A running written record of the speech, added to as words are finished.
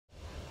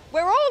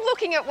We're all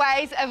looking at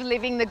ways of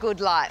living the good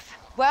life.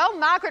 Well,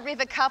 Margaret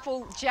River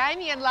couple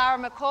Jamie and Lara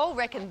McCall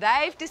reckon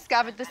they've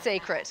discovered the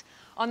secret.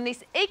 On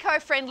this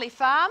eco-friendly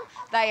farm,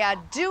 they are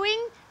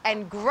doing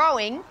and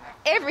growing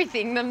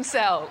everything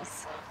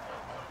themselves.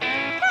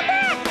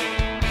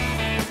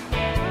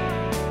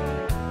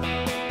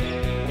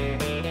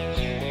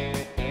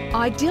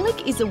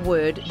 Idyllic is a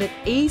word that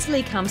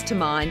easily comes to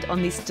mind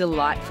on this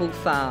delightful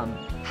farm.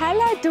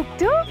 Hello,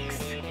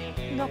 duk-duks.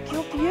 Look,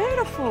 you're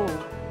beautiful.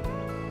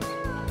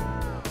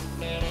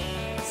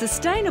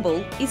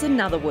 Sustainable is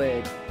another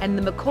word, and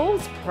the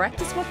McCalls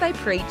practice what they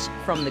preach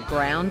from the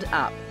ground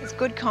up. It's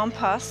good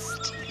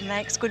compost,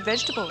 makes good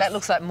vegetables. That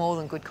looks like more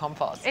than good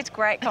compost. It's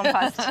great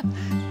compost.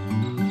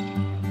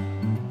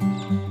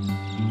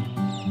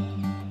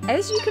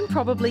 As you can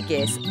probably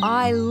guess,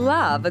 I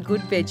love a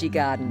good veggie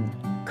garden,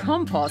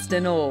 compost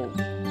and all.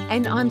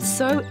 And I'm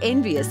so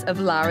envious of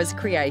Lara's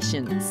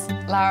creations.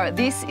 Lara,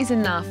 this is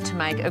enough to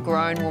make a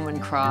grown woman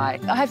cry.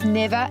 I've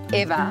never,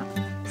 ever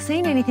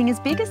seen anything as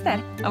big as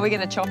that. Are we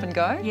going to chop and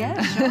go?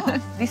 Yeah, sure.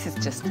 This is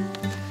just,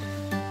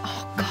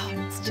 oh God,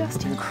 it's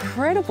just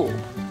incredible.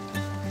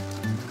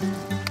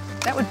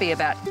 That would be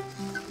about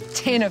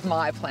 10 of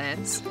my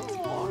plants.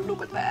 Oh,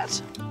 look at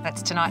that.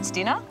 That's tonight's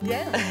dinner?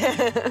 Yeah.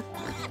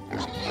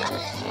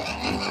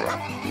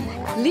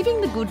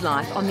 Living the good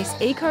life on this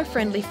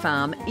eco-friendly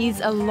farm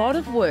is a lot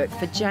of work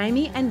for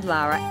Jamie and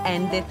Lara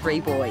and their 3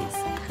 boys.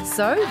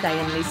 So they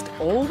enlist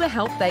all the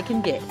help they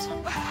can get.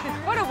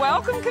 What a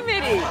welcome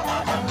committee!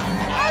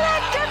 Hello,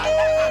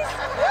 duckies!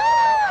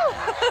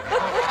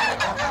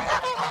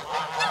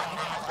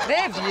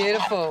 They're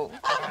beautiful.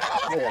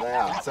 Yeah, they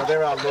are. So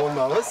there are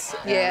lawnmowers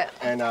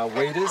and our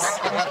weeders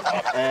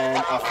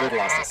and our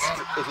fertilisers.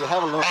 If you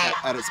have a look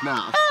at its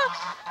mouth,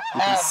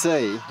 you can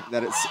see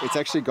that it's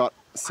actually got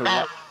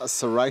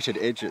serrated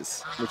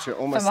edges, which are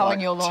almost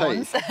like your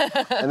lawns.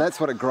 teeth. And that's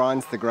what it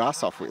grinds the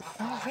grass off with.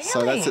 Oh, really?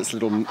 So that's its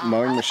little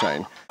mowing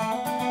machine.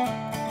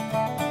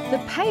 The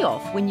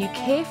payoff when you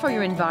care for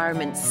your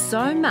environment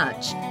so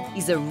much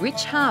is a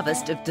rich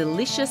harvest of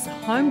delicious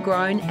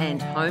homegrown and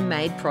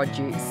homemade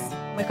produce.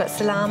 We've got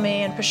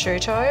salami and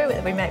prosciutto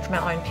that we make from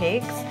our own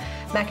pigs,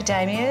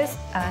 macadamias,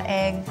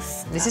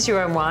 eggs. This is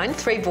your own wine,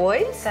 3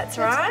 boys? That's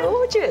right.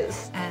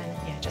 Gorgeous. And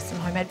yeah, just some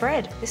homemade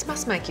bread. This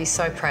must make you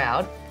so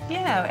proud.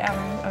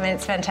 Yeah, I mean,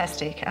 it's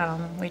fantastic.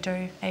 We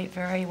do eat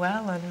very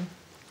well and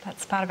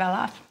that's part of our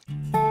life.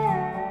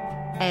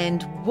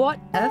 And what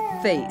a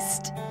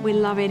feast. We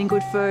love eating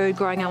good food,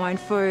 growing our own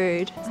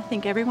food. I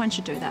think everyone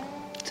should do that.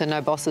 So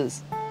no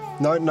bosses?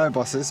 No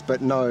bosses,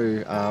 but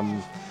no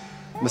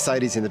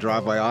Mercedes in the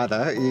driveway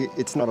either.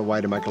 It's not a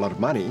way to make a lot of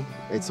money.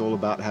 It's all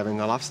about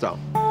having a lifestyle.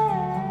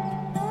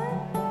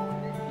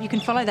 You can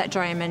follow that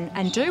dream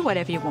and do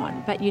whatever you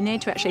want, but you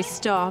need to actually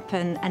stop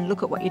and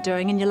look at what you're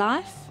doing in your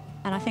life.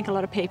 And I think a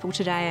lot of people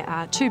today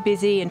are too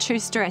busy and too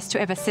stressed to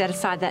ever set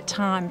aside that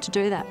time to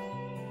do that.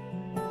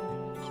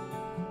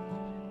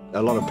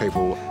 A lot of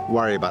people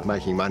worry about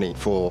making money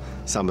for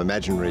some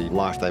imaginary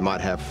life they might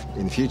have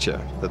in the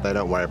future, that they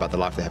don't worry about the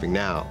life they're having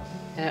now.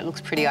 And it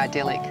looks pretty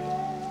idyllic.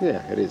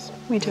 Yeah, it is.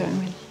 We do,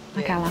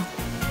 like our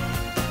life.